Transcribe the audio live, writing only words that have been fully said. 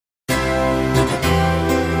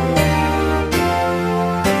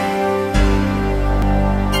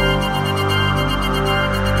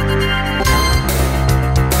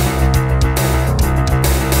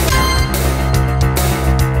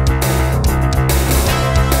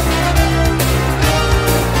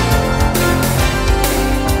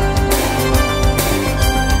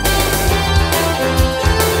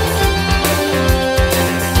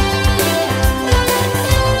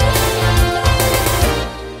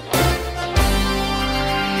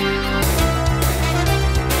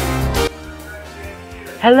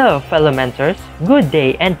Hello fellow mentors, good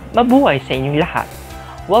day and mabuhay sa inyong lahat.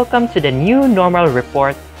 Welcome to the new normal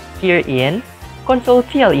report here in Console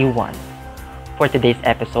TLE1. For today's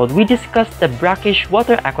episode, we discuss the brackish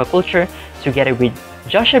water aquaculture together with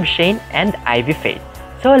Joshua Shane and Ivy Faith.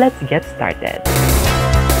 So let's get started.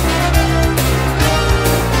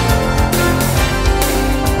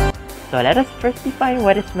 So let us first define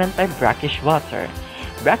what is meant by brackish water.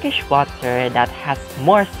 Brackish water that has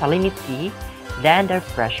more salinity than the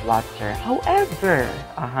fresh water. However,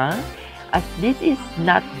 as this is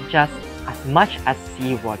not just as much as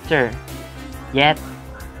seawater, yet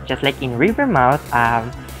just like in river mouth,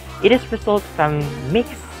 it is result from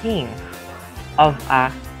mixing of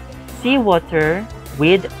seawater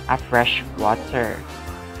with a fresh water.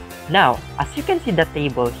 Now, as you can see the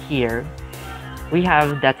table here, we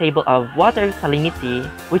have the table of water salinity,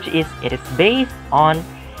 which is it is based on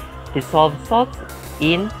dissolved salts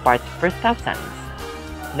in parts per thousand.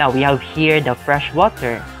 Now we have here the fresh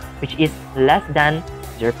water, which is less than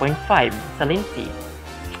 0.5 salinity.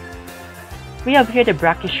 We have here the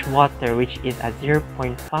brackish water, which is a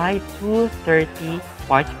 0.5 to 30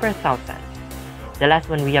 parts per thousand. The last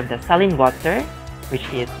one, we have the saline water, which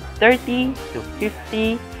is 30 to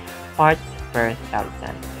 50 parts per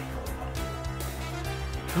thousand.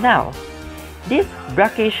 Now, this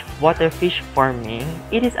brackish water fish farming,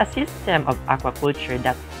 it is a system of aquaculture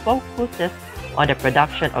that focuses on the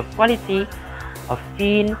production of quality of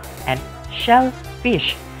fin and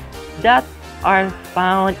shellfish that are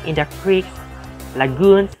found in the creeks,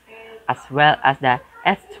 lagoons, as well as the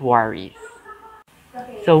estuaries.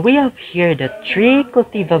 So we have here the three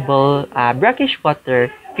cultivable brackish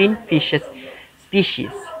water fin fishes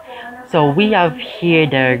species. So we have here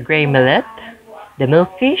the gray millet, the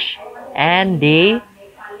milkfish, and the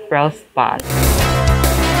pearl spot.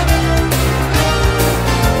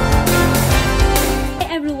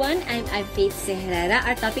 Hi everyone, I'm Faith Herrera.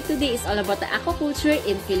 Our topic today is all about the aquaculture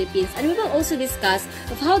in Philippines, and we will also discuss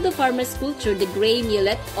of how the farmers culture the gray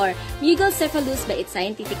mullet or Mugelcephalus by its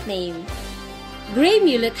scientific name. Gray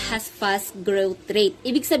mullet has fast growth rate.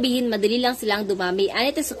 Ibig sabihin, madali lang silang dumami,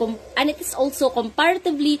 and it is also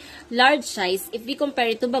comparatively large size if we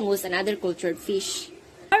compare it to bangus and other cultured fish.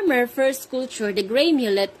 Farmer first culture the gray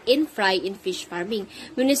mullet in fry-in fish farming.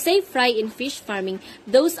 When you say fry-in fish farming,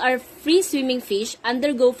 those are free-swimming fish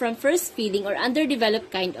undergo from first feeding or underdeveloped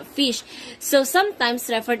kind of fish. So sometimes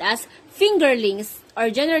referred as fingerlings, or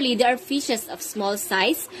generally they are fishes of small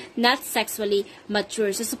size, not sexually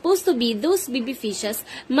mature. So supposed to be those baby fishes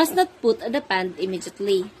must not put on the pond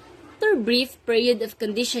immediately. After a brief period of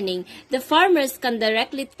conditioning, the farmers can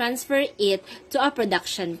directly transfer it to a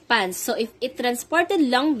production pond. So if it transported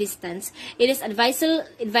long distance, it is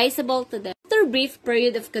advisable to them. After a brief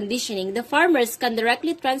period of conditioning, the farmers can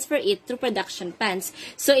directly transfer it to production pans.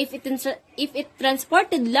 So if it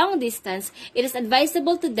transported long distance, it is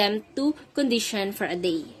advisable to them to condition for a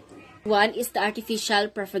day. One is the artificial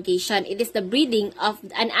propagation. It is the breeding of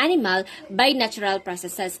an animal by natural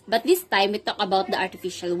processes. But this time, we talk about the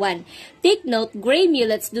artificial one. Take note, gray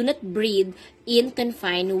mullets do not breed in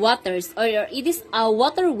confined waters, or it is a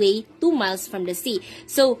waterway 2 miles from the sea.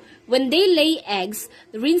 So, when they lay eggs,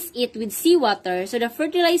 rinse it with seawater, so the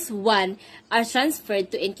fertilized one are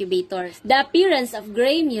transferred to incubators. The appearance of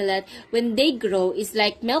gray mullet when they grow is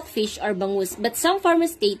like milkfish or bangus, but some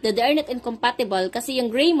farmers state that they are not incompatible kasi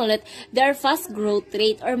yung gray mullet, they are fast growth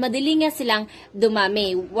rate or madali nga silang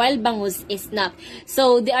dumami, while bangus is not.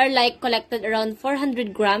 So, they are like collected around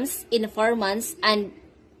 400 grams in 4 months and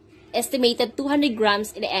estimated 200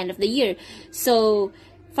 grams in the end of the year. So,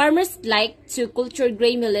 farmers like to culture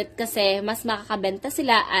gray mullet kasi mas makakabenta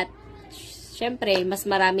sila at syempre, mas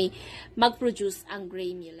marami mag-produce ang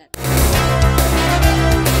gray mullet.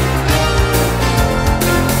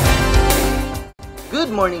 Good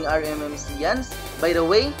morning, RMMCians. By the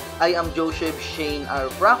way, I am Joseph Shane R.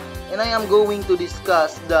 Brack, and I am going to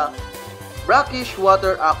discuss the brackish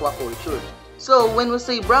water aquaculture. So, when we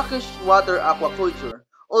say brackish water aquaculture,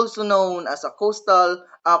 also known as a coastal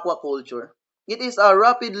aquaculture, it is a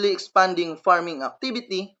rapidly expanding farming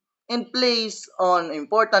activity and plays an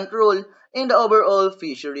important role in the overall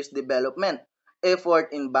fisheries development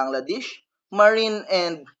effort in Bangladesh. Marine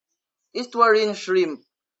and estuarine shrimp,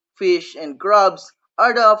 fish, and crabs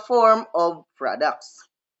are the form of products.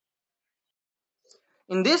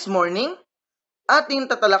 In this morning, atin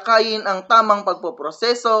tatalakayin ang tamang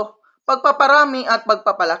pagpoproseso, pagpaparami at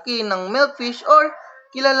pagpapalaki ng milkfish or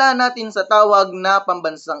kilala natin sa tawag na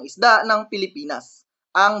pambansang isda ng Pilipinas,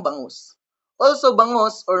 ang bangus. Also,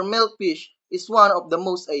 bangus or milkfish is one of the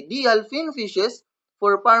most ideal fin fishes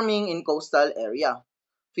for farming in coastal area.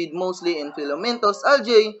 feed mostly in filamentous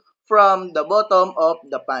algae from the bottom of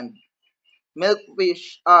the pond.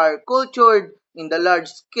 Milkfish are cultured in the large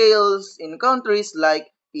scales in countries like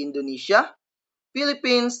Indonesia,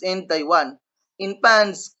 Philippines, and Taiwan in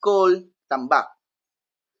ponds called tambak.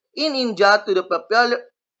 In India, to the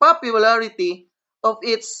popularity of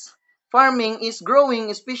its farming is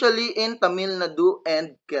growing especially in Tamil Nadu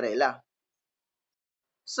and Kerala.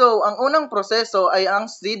 So, ang unang proseso ay ang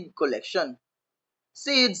seed collection.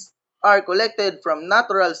 Seeds are collected from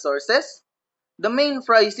natural sources. The main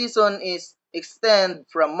fry season is extend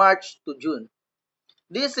from March to June.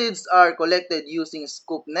 These seeds are collected using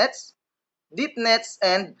scoop nets, deep nets,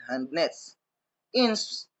 and hand nets. In,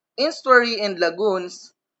 in estuary and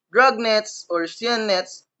lagoons, drag nets or seine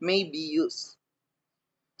nets may be used.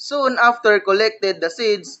 Soon after collected, the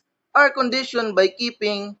seeds are conditioned by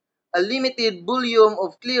keeping a limited volume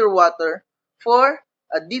of clear water for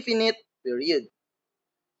a definite period.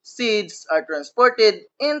 Seeds are transported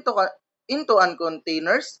into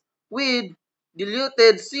containers with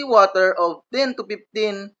diluted seawater of 10 to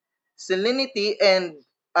 15 salinity and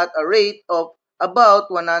at a rate of about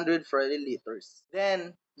 100 liters.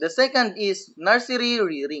 Then, the second is nursery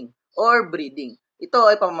rearing or breeding. Ito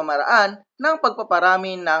ay pamamaraan ng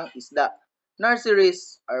pagpaparami ng isda.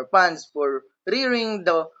 Nurseries are ponds for rearing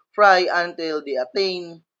the fry until they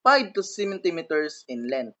attain 5 to centimeters in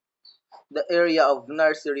length. The area of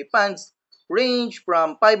nursery ponds range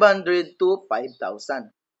from 500 to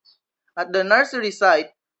 5,000. At the nursery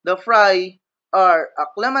site, the fry are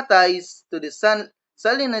acclimatized to the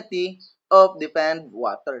salinity of the pond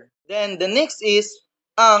water. Then the next is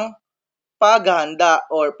ang paghahanda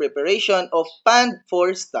or preparation of pond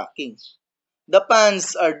for stocking. The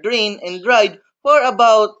ponds are drained and dried for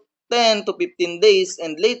about 10 to 15 days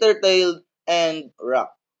and later tailed and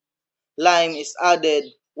wrapped. Lime is added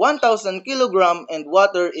 1,000 kg and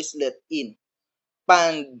water is let in.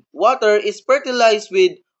 Pond water is fertilized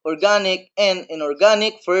with organic and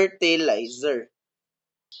inorganic fertilizer.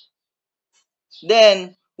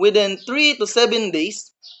 Then, within 3 to 7 days,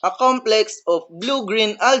 a complex of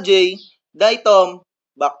blue-green algae, diatom,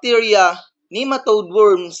 bacteria, nematode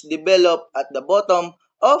worms develop at the bottom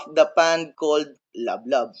of the pond called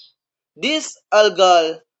lablab. This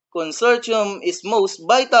algal consortium is most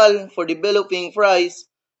vital for developing fries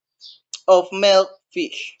of milk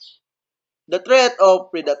fish. The threat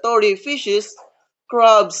of predatory fishes,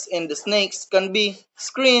 crabs, and the snakes can be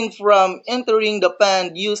screened from entering the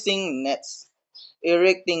pond using nets.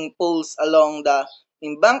 Erecting poles along the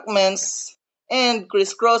embankments and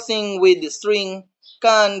crisscrossing with the string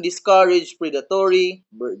can discourage predatory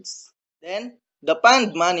birds. Then, the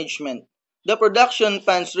pond management. The production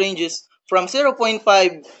ponds ranges from 0.5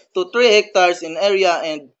 to 3 hectares in area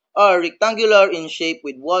and are rectangular in shape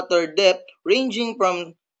with water depth ranging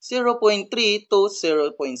from 0.3 to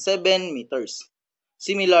 0.7 meters.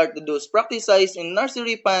 Similar to those practiced in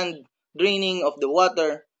nursery pond draining of the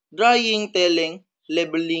water, drying, tilling,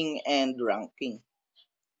 leveling, and ranking.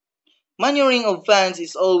 Manuring of fans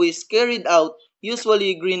is always carried out.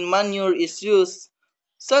 Usually green manure is used,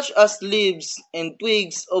 such as leaves and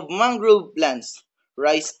twigs of mangrove plants,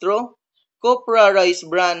 rice straw, copra rice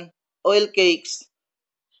bran, oil cakes,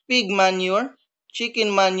 pig manure,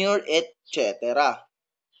 chicken manure, etc.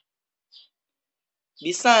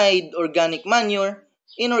 Beside organic manure,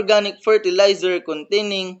 inorganic fertilizer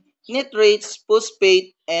containing nitrates,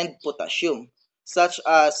 phosphate, and potassium, such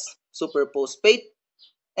as superphosphate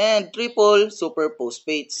and triple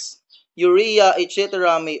superphosphates, urea,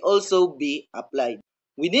 etc. may also be applied.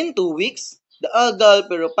 Within 2 weeks, the algal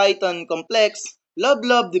perophyton complex lab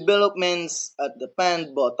developments at the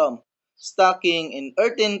pond bottom. Stocking in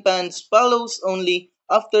earthen ponds follows only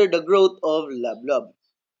after the growth of lab.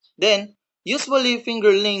 Then, usually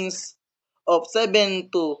fingerlings of 7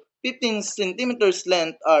 to 15 centimeters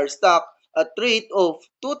length are stocked at rate of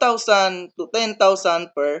 2,000 to 10,000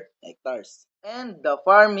 per hectares. And the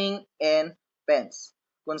farming and pens,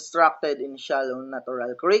 constructed in shallow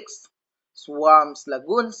natural creeks, swamps,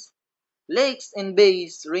 lagoons, lakes, and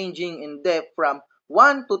bays ranging in depth from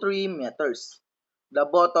 1 to 3 meters. The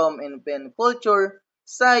bottom and pen culture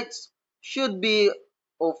sites should be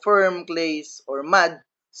of firm clays or mud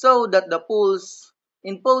so that the pools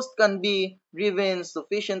in post can be driven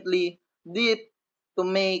sufficiently deep to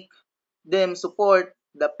make them support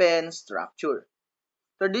the pen structure.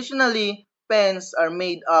 Traditionally, pens are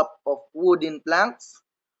made up of wooden planks,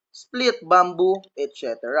 split bamboo,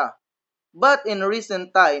 etc. But in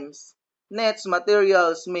recent times, nets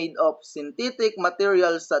materials made of synthetic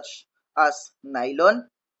materials such as nylon,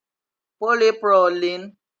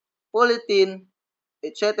 polypropylene, polyethylene,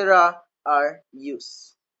 etc. are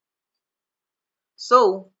used.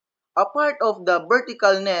 So, a part of the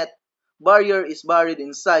vertical net barrier is buried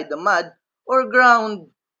inside the mud or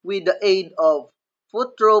ground with the aid of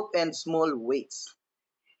foot rope and small weights.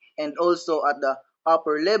 And also at the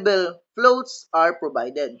upper level, floats are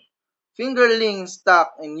provided. Fingerlings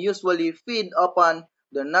stack and usually feed upon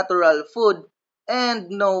the natural food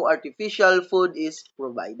and no artificial food is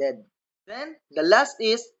provided. Then, the last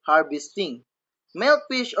is harvesting.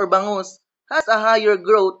 Milkfish or bangus has a higher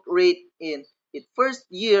growth rate in its first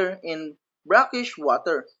year in brackish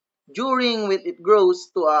water, during which it grows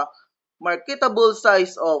to a marketable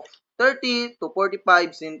size of 30 to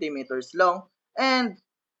 45 centimeters long and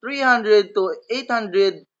 300 to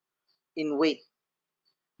 800 in weight.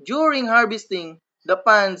 During harvesting, the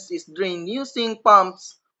ponds is drained using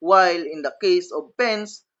pumps, while in the case of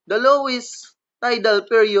pens, the lowest tidal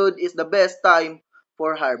period is the best time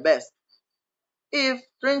for harvest. If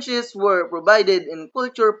trenches were provided in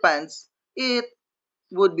culture ponds, it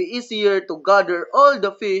would be easier to gather all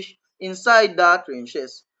the fish inside the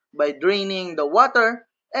trenches by draining the water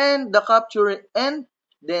and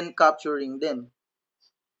then capturing them.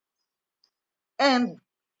 And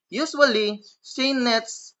usually, seine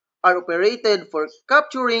nets are operated for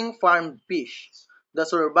capturing farmed fish. The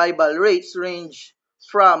survival rates range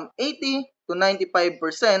from 80 to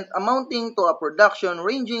 95%, amounting to a production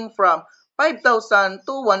ranging from 5,000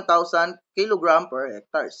 to 1,000 kg per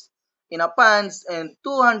hectares in a pans and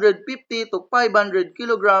 250 to 500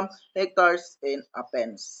 kg hectares in a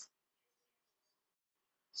pens.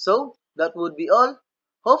 So, that would be all.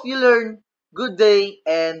 Hope you learn. Good day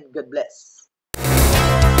and God bless.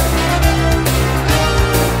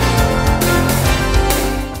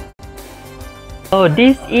 So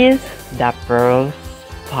this is the pearl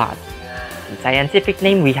spot. In scientific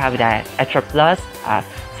name, we have the Atroplus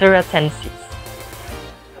ceratensis.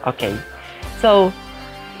 Okay, so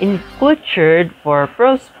in cultured for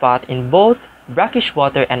pearl spot in both brackish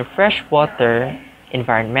water and freshwater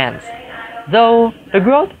environments. Though the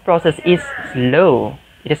growth process is slow,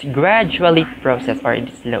 it is gradually processed or it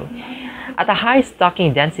is slow. At a high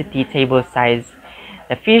stocking density table size,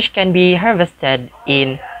 the fish can be harvested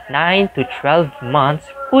in 9 to 12 months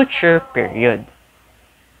culture period.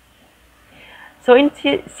 So in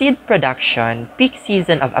seed production, peak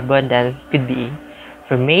season of abundance could be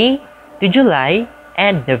from May to July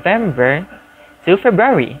and November to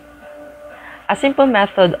February. A simple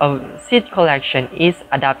method of seed collection is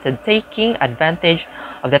adopted, taking advantage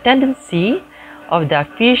of the tendency of the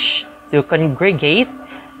fish to congregate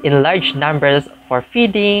in large numbers for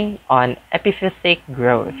feeding on epiphytic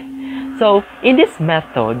growth. So in this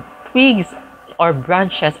method, twigs or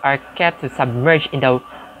branches are kept to submerge in the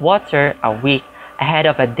water a week ahead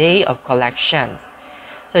of a day of collection.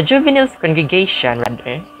 So juveniles congregation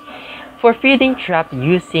rather for feeding trap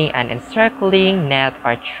using an encircling net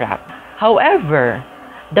or trap. However,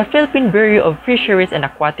 the Philippine Bureau of Fisheries and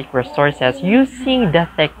Aquatic Resources, using the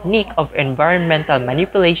technique of environmental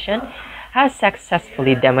manipulation, has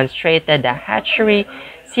successfully demonstrated the hatchery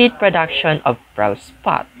seed production of pearl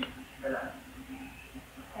spot.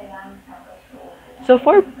 So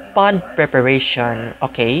for pond preparation,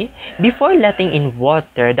 okay, before letting in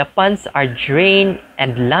water, the ponds are drained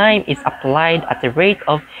and lime is applied at the rate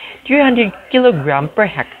of 300 kg per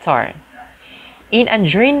hectare. In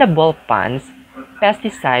undrainable ponds,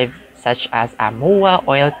 pesticides such as ammonia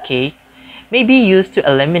oil cake may be used to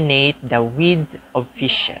eliminate the weed of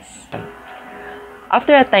fishes.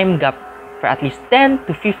 After a time gap for at least 10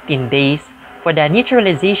 to 15 days for the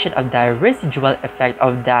neutralization of the residual effect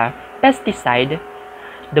of the pesticide,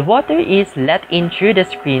 the water is let in through the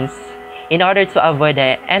screens in order to avoid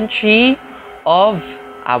the entry of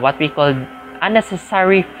what we call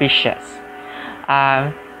unnecessary fishes.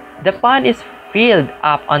 The pond is filled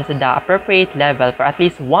up onto the appropriate level for at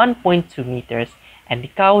least 1.2 meters and the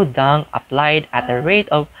cow dung applied at a rate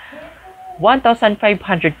of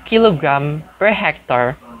 1,500 kg per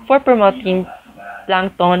hectare for promoting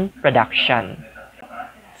plankton production.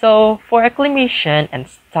 So for acclimation and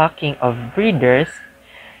stocking of breeders,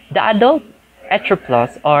 the adult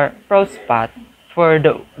Atroplus or pearl spot for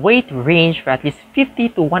the weight range for at least 50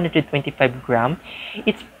 to 125 grams,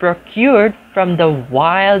 it's procured from the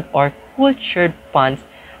wild or cultured ponds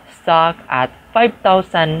stocked at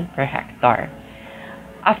 5,000 per hectare.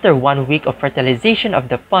 After 1 week of fertilization of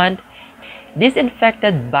the pond,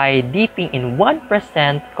 disinfected by dipping in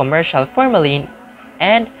 1% commercial formalin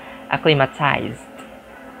and acclimatized.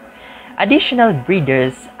 Additional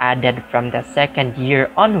breeders added from the second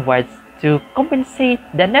year onwards to compensate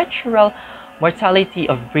the natural mortality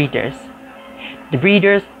of breeders. The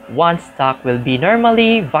breeders' one stock will be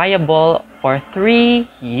normally viable for 3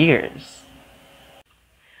 years.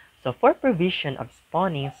 So for provision of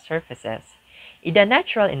spawning surfaces, in the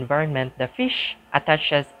natural environment, the fish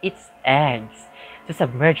attaches its eggs to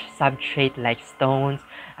submerged substrate like stones,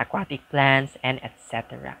 aquatic plants, and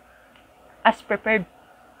etc. As prepared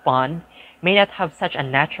pond may not have such a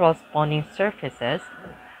natural spawning surfaces,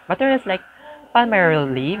 materials like palmyra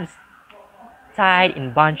leaves tied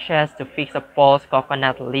in bunches to fix a false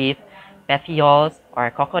coconut leaf, petioles or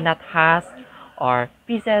coconut husk, or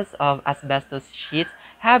pieces of asbestos sheets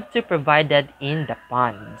have to be provided in the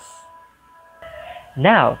ponds.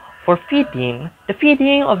 Now, for feeding, the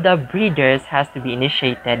feeding of the breeders has to be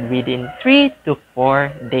initiated within 3 to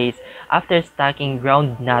 4 days after stocking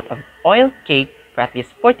ground nut of oil cake for at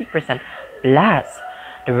least 40% plus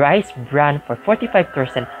the rice bran for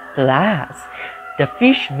 45% plus the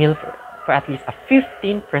fish meal for at least a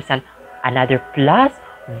 15% another plus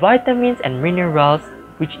vitamins and minerals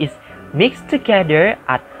which is mixed together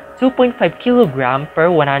at 2.5 kg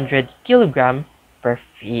per 100 kg per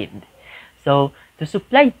feed. So to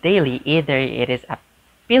supply daily, either it is a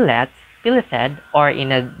pelleted or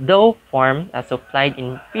in a dough form supplied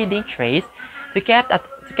in feeding trays to kept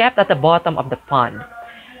at the bottom of the pond.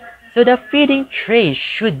 So the feeding trays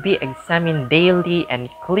should be examined daily and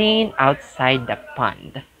cleaned outside the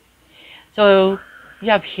pond. So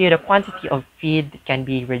you have here the quantity of feed can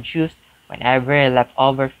be reduced whenever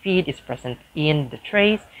leftover feed is present in the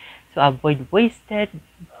trays to avoid wastage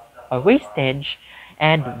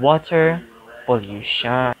and water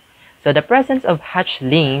pollution. So the presence of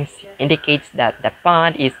hatchlings indicates that the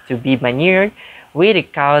pond is to be manured with a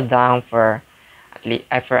cow dung for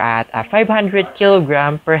at 500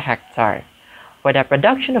 kg per hectare for the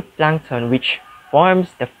production of plankton which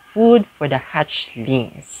forms the food for the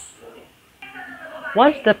hatchlings.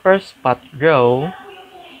 Once the first spot grow,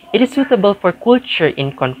 it is suitable for culture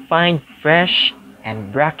in confined fresh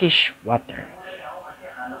and brackish water.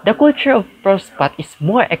 The culture of pearl spot is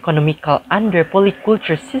more economical under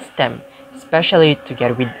polyculture system, especially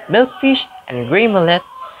together with milkfish and gray mullet,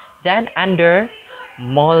 than under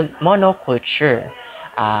monoculture.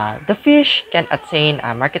 The fish can attain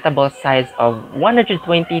a marketable size of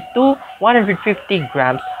 120 to 150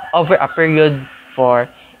 grams over a period for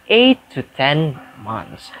 8 to 10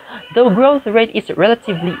 months. Though growth rate is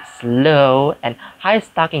relatively slow and high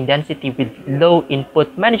stocking density with low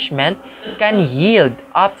input management can yield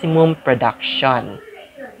optimum production.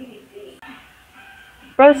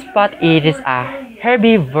 Pearl spot it is a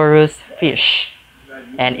herbivorous fish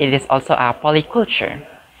and it is also a polyculture.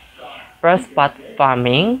 Pearl spot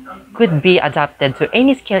farming could be adapted to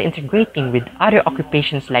any scale integrating with other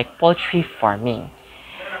occupations like poultry farming.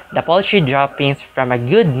 The poultry droppings from a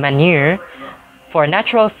good manure for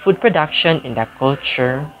natural food production in the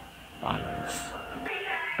culture ponds.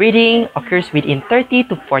 Breeding occurs within 30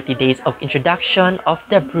 to 40 days of introduction of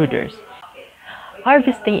the brooders.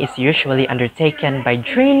 Harvesting is usually undertaken by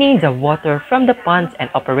draining the water from the ponds and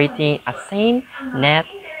operating a seine net,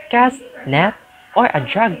 cast net, or a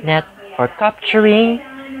drag net for capturing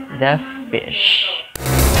the fish.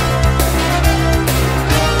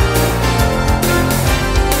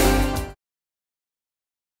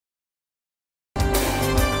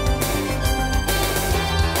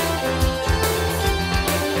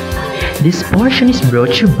 This portion is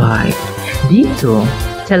brought to you by Dito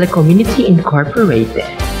Telecommunity Incorporated.